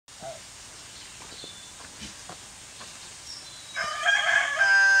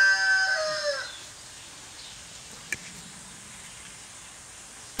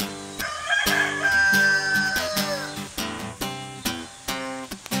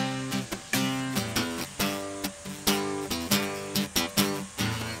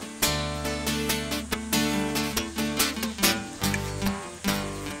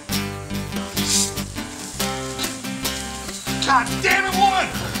God damn it, woman!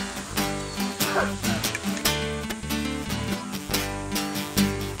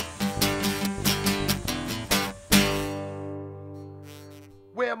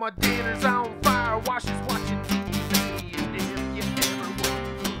 Well, my dinner's on fire while she's watching TV. And if you ever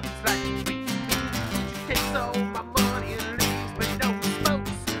wonder what it's like to be, she takes all my money and leaves me no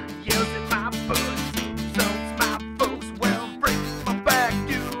smokes. Yells at my butt, insults my folks. Well, I'm breaking my back,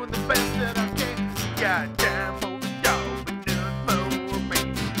 doing the best that I can. Goddamn old dog, but none for me.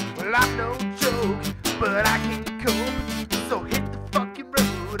 Well, I'm no joke, but I can't cope. So hit the fucking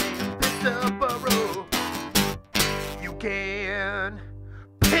road and piss up a road. You can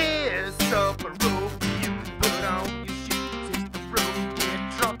piss up a road, you can put on your shoes, hit the road, get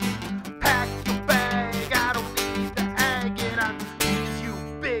drunk, pack your bag. I don't need the ag, get on your knees, you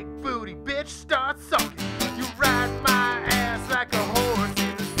big booty bitch, start sucking. You ride my ass like a horse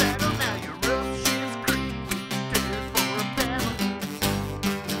in the saddle. Now you're up shit's creek, dead for a battle.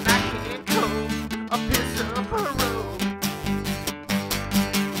 And I can't cope, I piss up a road.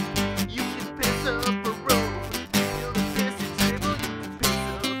 You can piss up a road, feel the pissy dribble. You can piss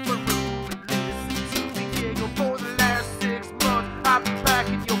up a road and listen to me giggle. For the last 6 months, I've been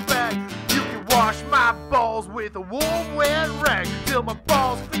packing your bag. You can wash my balls with a warm, wet rag till my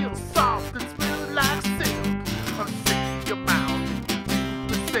balls feel soft and smooth like silk. I'm sick of your mouth and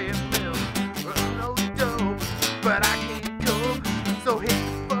 2% milk. I'm no dope, but I can't cope. So hit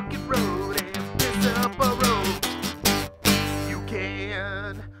the fucking road and piss up a road. You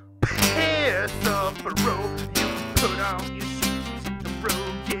can piss up a road. You can put on your shoes, hit the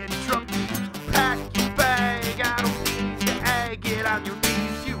road, get drunk, pack your bag. I don't need the ag, get on your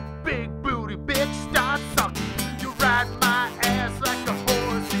knees, you big booty bitch, start sucking. You ride my ass like a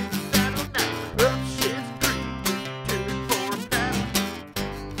horse in the saddle. Now up shit's creek, good for a battle.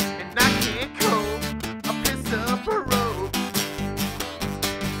 And I can't cope, I piss up a road.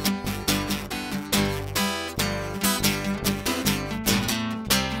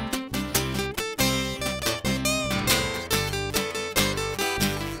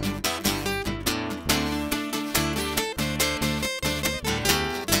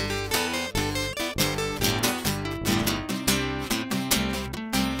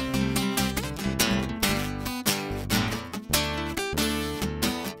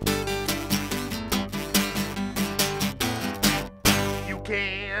 You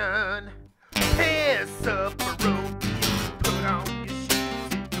can piss up a road, you can put on